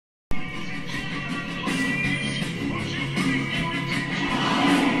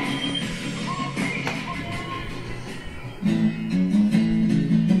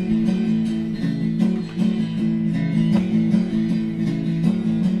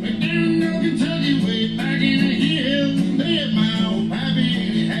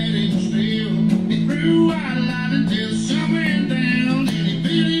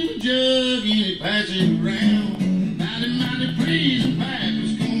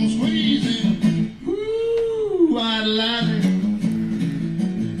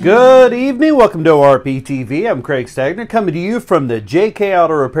Good evening. Welcome to RPTV. I'm Craig Stagner coming to you from the JK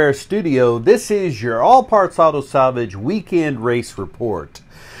Auto Repair Studio. This is your All Parts Auto Salvage Weekend Race Report.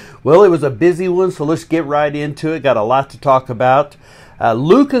 Well, it was a busy one, so let's get right into it. Got a lot to talk about.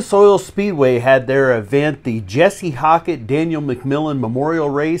 Lucas Oil Speedway had their event, the Jesse Hockett Daniel McMillan Memorial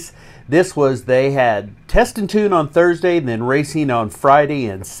Race. They had test and tune on Thursday and then racing on Friday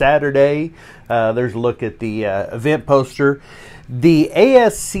and Saturday. There's a look at the event poster. The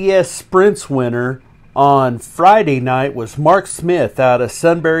ASCS Sprints winner on Friday night was Mark Smith out of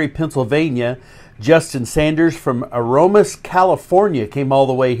Sunbury, Pennsylvania. Justin Sanders from Aromas, California came all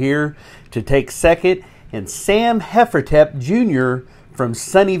the way here to take second. And Sam Heffertep Jr. from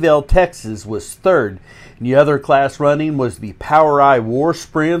Sunnyvale, Texas was third. And the other class running was the POWRi War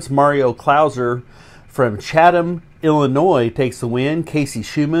Sprints. Mario Klauser from Chatham, Illinois takes the win. Casey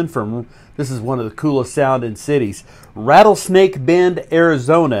Schumann from, this is one of the coolest sounding cities, Rattlesnake Bend,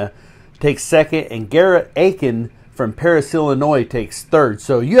 Arizona takes second, and Garrett Aiken from Paris, Illinois takes third.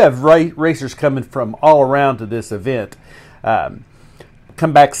 So you have racers coming from all around to this event.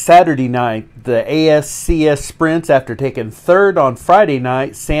 Come back Saturday night, the ASCS Sprints, after taking third on Friday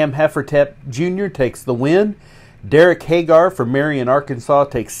night, Sam Heffertep Jr. takes the win. Derek Hagar from Marion, Arkansas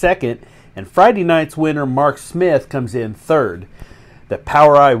takes second, and Friday night's winner, Mark Smith, comes in third. The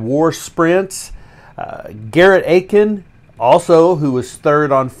POWRi War Sprints, Garrett Aiken, also who was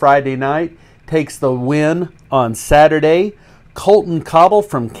third on Friday night, takes the win on Saturday. Colton Cobble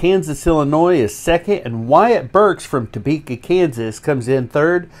from Kansas, Illinois is second, and Wyatt Burks from Topeka, Kansas comes in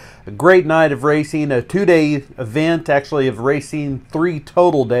third. A great night of racing, a two-day event actually of racing, 3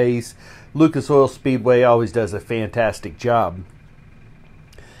 total days. Lucas Oil Speedway always does a fantastic job.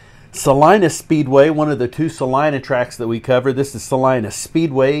 Salina Speedway, one of the 2 Salina tracks that we cover. This is Salina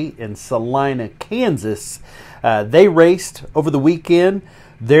Speedway in Salina, Kansas. They raced over the weekend.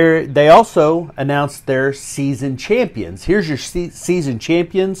 They also announced their season champions. Here's your season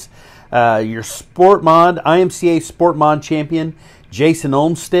champions. Your Sport Mod, IMCA Sport Mod champion, Jason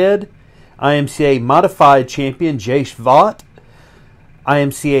Olmstead. IMCA Modified champion, Jace Vaught.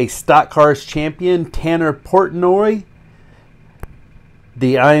 IMCA Stock Cars champion, Tanner Portnoy.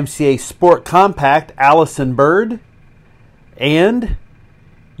 The IMCA Sport Compact, Allison Bird. And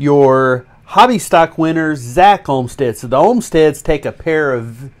your Hobby Stock winner, Zach Olmstead. So the Olmsteads take a pair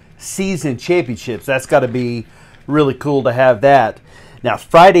of season championships. That's got to be really cool to have that. Now,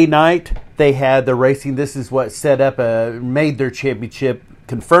 Friday night, they had the racing. This is what set up, made their championship,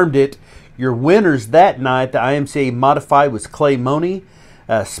 confirmed it. Your winners that night, the IMCA Modified was Clay Money.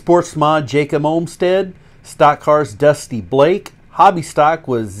 Sports Mod, Jacob Olmstead. Stock Cars, Dusty Blake. Hobby Stock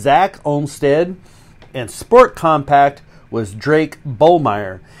was Zach Olmstead. And Sport Compact was Drake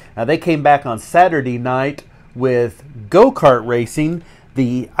Bollmeyer. Now, they came back on Saturday night with go-kart racing.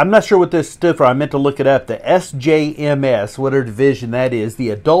 I'm not sure what this stood for. I meant to look it up. The SJMS, whatever division that is. The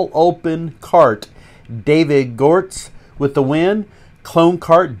Adult Open Kart, David Gortz with the win. Clone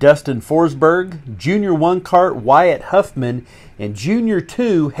Kart, Dustin Forsberg. Junior 1 Kart, Wyatt Huffman. And Junior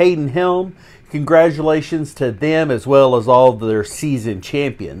 2, Hayden Helm. Congratulations to them as well as all of their season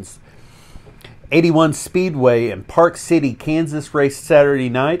champions. 81 Speedway in Park City, Kansas raced Saturday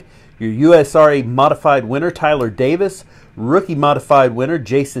night. Your USRA Modified winner, Tyler Davis. Rookie Modified winner,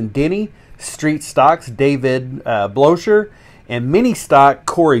 Jason Denny. Street Stocks, David Blocher. And Mini Stock,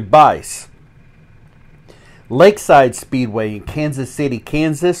 Corey Bice. Lakeside Speedway in Kansas City,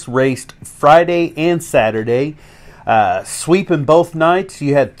 Kansas raced Friday and Saturday. Sweeping both nights,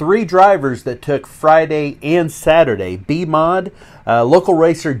 you had 3 drivers that took Friday and Saturday. B-Mod, local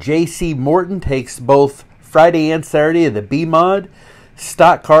racer J.C. Morton takes both Friday and Saturday of the B-Mod.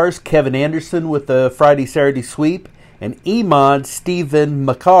 Stock Cars, Kevin Anderson with the Friday-Saturday sweep. And E-Mod, Stephen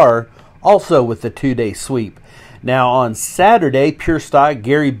McCarr, also with the 2-day sweep. Now on Saturday, Pure Stock,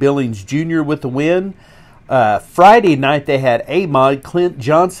 Gary Billings Jr. with the win. Friday night they had A-Mod. Clint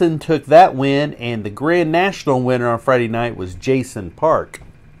Johnson took that win, and the Grand National winner on Friday night was Jason Park.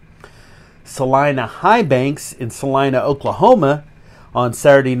 Salina High Banks in Salina, Oklahoma on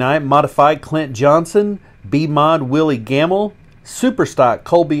Saturday night. Modified, Clint Johnson. B-Mod, Willie Gamble. Superstock,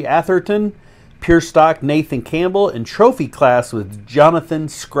 Colby Atherton. Pure Stock, Nathan Campbell. And Trophy Class with Jonathan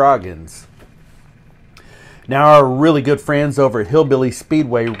Scroggins. Now our really good friends over at Hillbilly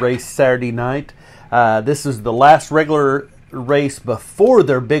Speedway raced Saturday night. This is the last regular race before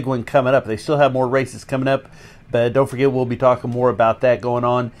their big one coming up. They still have more races coming up, but don't forget we'll be talking more about that going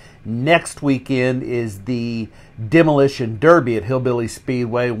on. Next weekend is the Demolition Derby at Hillbilly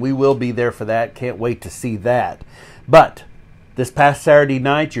Speedway. We will be there for that. Can't wait to see that. But this past Saturday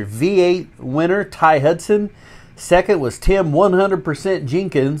night, your V8 winner, Ty Hudson, Second was Tim 100%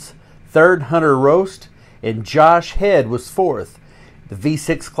 Jenkins. Third, Hunter Roast. And Josh Head was fourth. The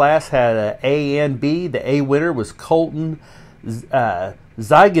V6 class had an A and B. The A winner was Colton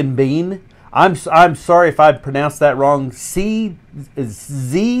Zigenbein. I'm sorry if I pronounced that wrong. Zigenbein.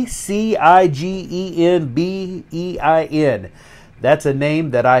 That's a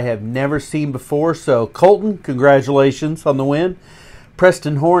name that I have never seen before. So Colton, congratulations on the win.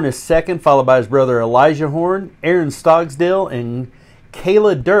 Preston Horn is second, followed by his brother Elijah Horn. Aaron Stogsdale and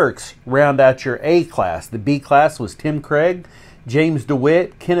Kayla Dirks round out your A class. The B class was Tim Craig, James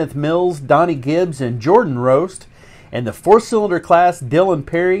DeWitt, Kenneth Mills, Donnie Gibbs, and Jordan Roast. And the four-cylinder class, Dylan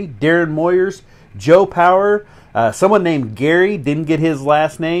Perry, Darren Moyers, Joe Power, someone named Gary, didn't get his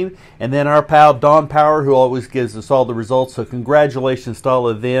last name, and then our pal Don Power, who always gives us all the results. So congratulations to all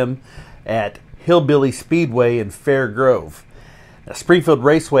of them at Hillbilly Speedway in Fair Grove. Now, Springfield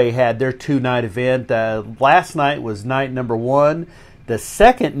Raceway had their two-night event. Last night was night number one. The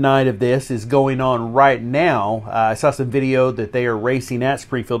second night of this is going on right now. I saw some video that they are racing at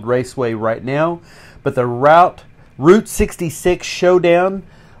Springfield Raceway right now. But the Route 66 Showdown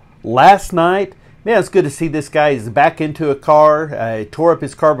last night, man, it's good to see this guy. He's back into a car. He tore up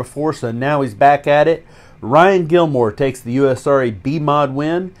his car before, so now he's back at it. Ryan Gilmore takes the USRA B-Mod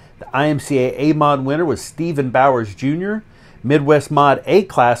win. The IMCA A-Mod winner was Stephen Bowers Jr. Midwest Mod A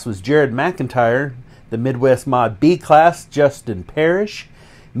class was Jared McIntyre. The Midwest Mod B class, Justin Parrish.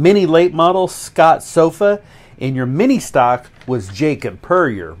 Mini late model, Scott Sofa. And your mini stock was Jacob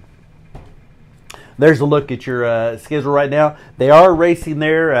Purrier. There's a look at your schedule right now. They are racing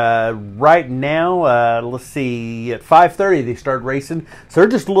there right now. Let's see, at 5:30 they start racing. So they're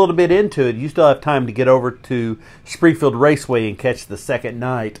just a little bit into it. You still have time to get over to Springfield Raceway and catch the second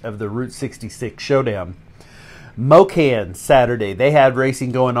night of the Route 66 Showdown. Mocan Saturday. They had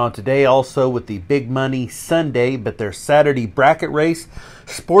racing going on today also with the Big Money Sunday, but their Saturday bracket race.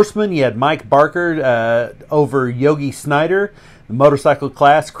 Sportsman, you had Mike Barker over Yogi Snyder. The motorcycle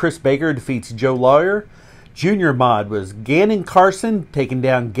class, Chris Baker defeats Joe Lawyer. Junior Mod was Gannon Carson taking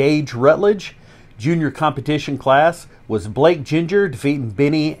down Gage Rutledge. Junior competition class was Blake Ginger defeating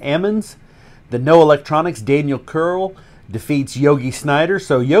Benny Emmons. The No Electronics, Daniel Curl defeats Yogi Snyder.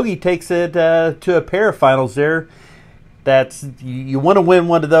 So Yogi takes it to a pair of finals there. That's, you want to win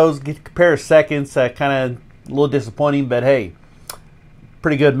one of those, get a pair of seconds. Kind of a little disappointing, but hey,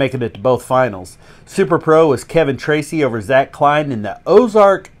 pretty good making it to both finals. Super Pro was Kevin Tracy over Zach Klein. In the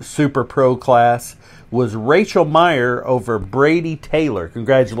Ozark Super Pro class was Rachel Meyer over Brady Taylor.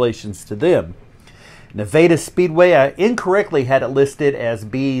 Congratulations to them. Nevada Speedway, I incorrectly had it listed as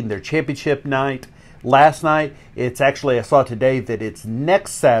being their championship night last night. It's actually, I saw today that it's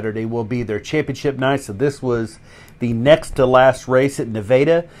next Saturday will be their championship night. So this was the next to last race at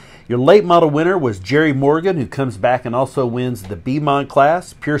Nevada. Your late model winner was Jerry Morgan, who comes back and also wins the B-Mod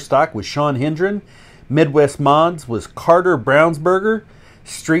class. Pure Stock was Sean Hendren. Midwest Mods was Carter Brownsberger.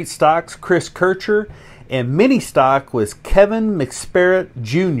 Street Stocks, Chris Kircher. And Mini Stock was Kevin McSparrett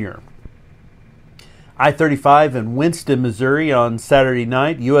Jr. I-35 in Winston, Missouri on Saturday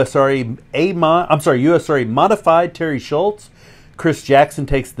night. USRA Modified Terry Schultz. Chris Jackson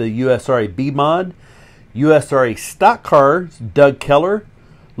takes the USRA B-Mod. USRA Stock Cars, Doug Keller.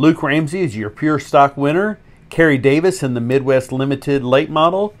 Luke Ramsey is your Pure Stock winner. Kerry Davis in the Midwest Limited Late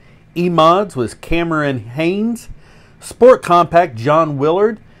Model. E-Mods was Cameron Haynes. Sport Compact, John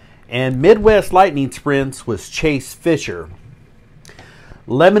Willard. And Midwest Lightning Sprints was Chase Fisher.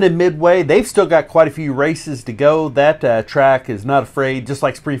 Lebanon Midway, they've still got quite a few races to go. That track is not afraid, just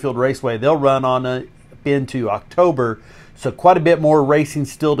like Springfield Raceway. They'll run on into October, so quite a bit more racing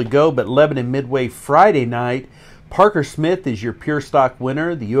still to go. But Lebanon Midway Friday night, Parker Smith is your Pure Stock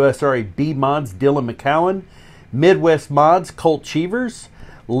winner. The USRA B Mods, Dylan McCowan. Midwest Mods, Colt Cheevers.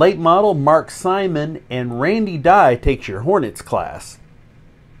 Late Model, Mark Simon. And Randy Dye takes your Hornets class.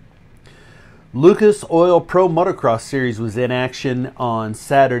 Lucas Oil Pro Motocross Series was in action on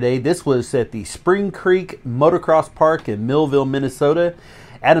Saturday. This was at the Spring Creek Motocross Park in Millville, Minnesota.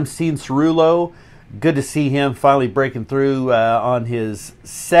 Adam Cianciarulo, good to see him finally breaking through on his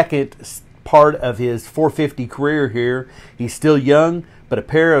second part of his 450 career here. He's still young, but a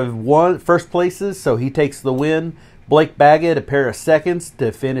pair of first places, so he takes the win. Blake Baggett, a pair of seconds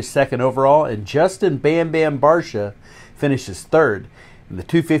to finish second overall, and Justin Bam Bam Barsha finishes third. In the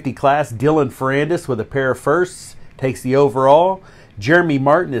 250 class, Dylan Ferrandis with a pair of firsts takes the overall. Jeremy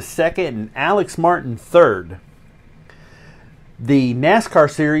Martin is second and Alex Martin third. The NASCAR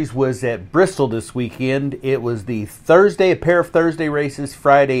series was at Bristol this weekend. It was the Thursday, a pair of Thursday races,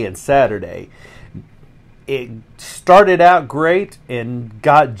 Friday and Saturday. it started out great and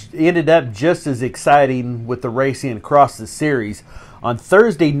ended up just as exciting with the racing across the series. On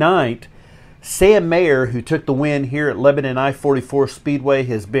Thursday night, Sam Mayer, who took the win here at Lebanon I-44 Speedway,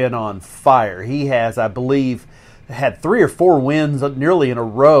 has been on fire. He has, I believe, had 3 or 4 wins nearly in a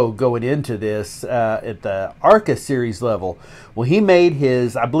row going into this at the ARCA series level. Well, he made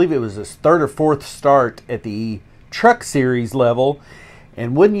his, I believe it was his 3rd or 4th start at the truck series level,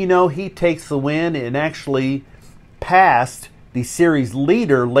 and wouldn't you know, he takes the win and actually passed the series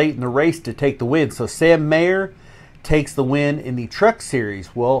leader late in the race to take the win. So Sam Mayer takes the win in the truck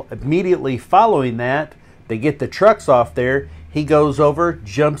series. Well, immediately following that, they get the trucks off there. He goes over,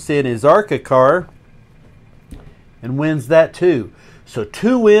 jumps in his ARCA car, and wins that too. So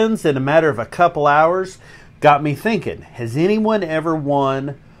 2 wins in a matter of a couple hours. Got me thinking, has anyone ever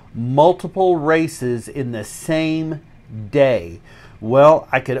won multiple races in the same day? Well,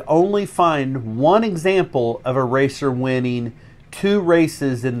 I could only find one example of a racer winning 2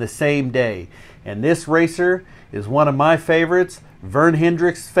 races in the same day. And this racer is one of my favorites, Vern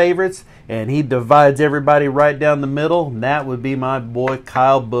Hendrick's favorites, and he divides everybody right down the middle, and that would be my boy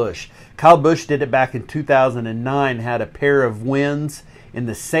Kyle Busch. Kyle Busch did it back in 2009, had a pair of wins in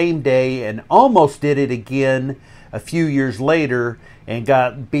the same day, and almost did it again a few years later and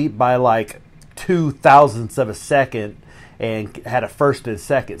got beat by like 0.02 of a second and had a 1st and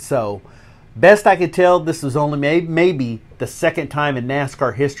 2nd. So best I could tell, this is only maybe the 2nd time in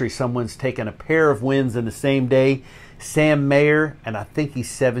NASCAR history someone's taken a pair of wins in the same day. Sam Mayer, and I think he's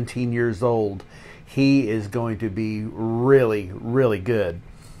 17 years old. He is going to be really, really good.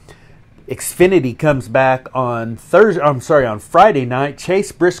 Xfinity comes back on on Friday night.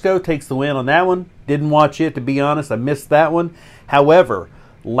 Chase Briscoe takes the win on that one. Didn't watch it, to be honest. I missed that one. However,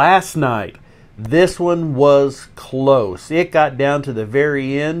 last night, this one was close. It got down to the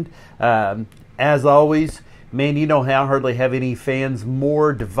very end. As always, man, you know how I hardly have any fans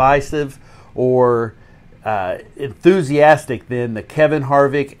more divisive or enthusiastic than the Kevin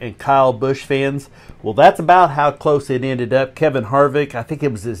Harvick and Kyle Busch fans. Well, that's about how close it ended up. Kevin Harvick, I think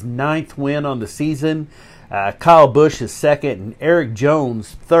it was his 9th win on the season. Kyle Busch is 2nd, and Eric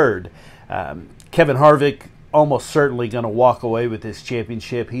Jones 3rd. Kevin Harvick almost certainly going to walk away with this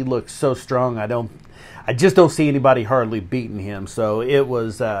championship. He looks so strong. I just don't see anybody hardly beating him. So it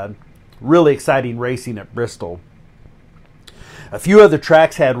was really exciting racing at Bristol. A few other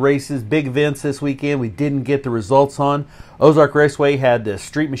tracks had races, big events this weekend we didn't get the results on. Ozark Raceway had the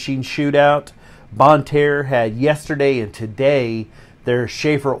Street Machine Shootout. Bonne Terre had yesterday and today their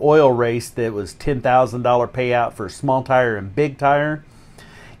Schaefer Oil race that was $10,000 payout for small tire and big tire.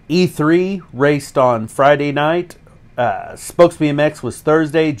 E3 raced on Friday night. Spokes BMX was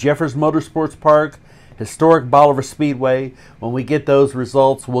Thursday. Jeffers Motorsports Park, Historic Bolivar Speedway. When we get those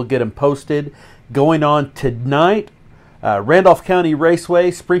results, we'll get them posted. Going on tonight, Randolph County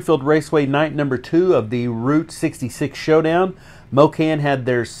Raceway, Springfield Raceway, night number 2 of the Route 66 Showdown. Mocan had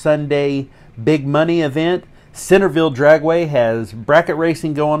their Sunday Big Money event. Centerville Dragway has bracket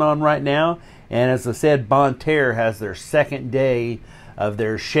racing going on right now. And as I said, Bonne Terre has their 2nd day of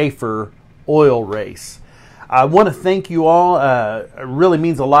their Schaefer Oil race. I want to thank you all. It really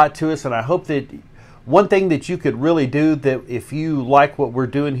means a lot to us, and I hope that one thing that you could really do, that if you like what we're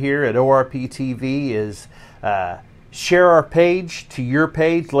doing here at ORP TV, is share our page to your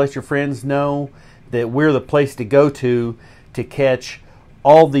page. Let your friends know that we're the place to go to catch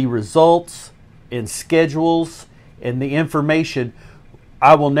all the results and schedules and the information.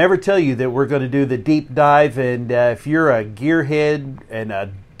 I will never tell you that we're going to do the deep dive, and if you're a gearhead and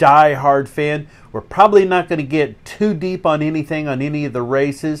a die-hard fan, we're probably not going to get too deep on anything on any of the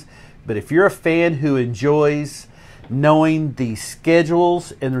races. But if you're a fan who enjoys knowing the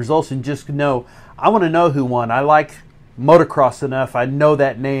schedules and the results and just know, I want to know who won. I like motocross enough. I know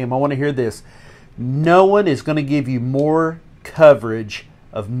that name. I want to hear this. No one is going to give you more coverage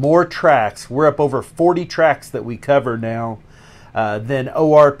of more tracks. We're up over 40 tracks that we cover now than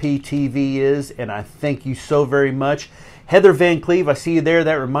ORP TV is, and I thank you so very much. Heather Van Cleve, I see you there.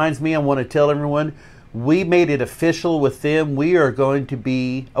 That reminds me, I want to tell everyone, we made it official with them. We are going to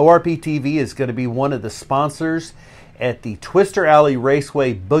be, ORP TV is going to be one of the sponsors at the Twister Alley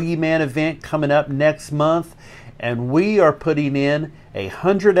Raceway Boogeyman event coming up next month, and we are putting in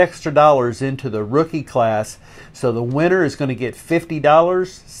 $100 extra into the rookie class. So the winner is going to get $50,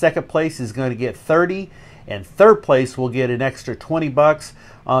 second place is going to get $30, and third place will get an extra $20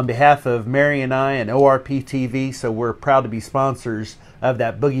 on behalf of Mary and I and ORP TV. So we're proud to be sponsors of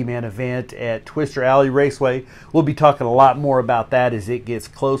that Boogeyman event at Twister Alley Raceway. We'll be talking a lot more about that as it gets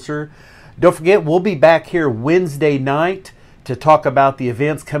closer. Don't forget, we'll be back here Wednesday night to talk about the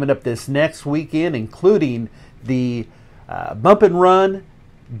events coming up this next weekend, including the Bump and Run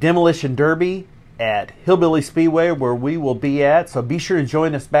Demolition Derby at Hillbilly Speedway, where we will be at. So be sure to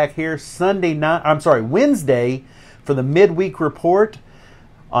join us back here Wednesday for the midweek report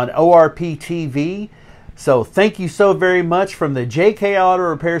on ORP TV. So thank you so very much from the JK Auto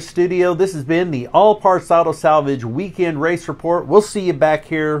Repair Studio. This has been the All Parts Auto Salvage Weekend Race Report. We'll see you back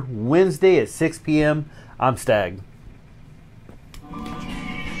here Wednesday at 6 p.m. I'm Stag.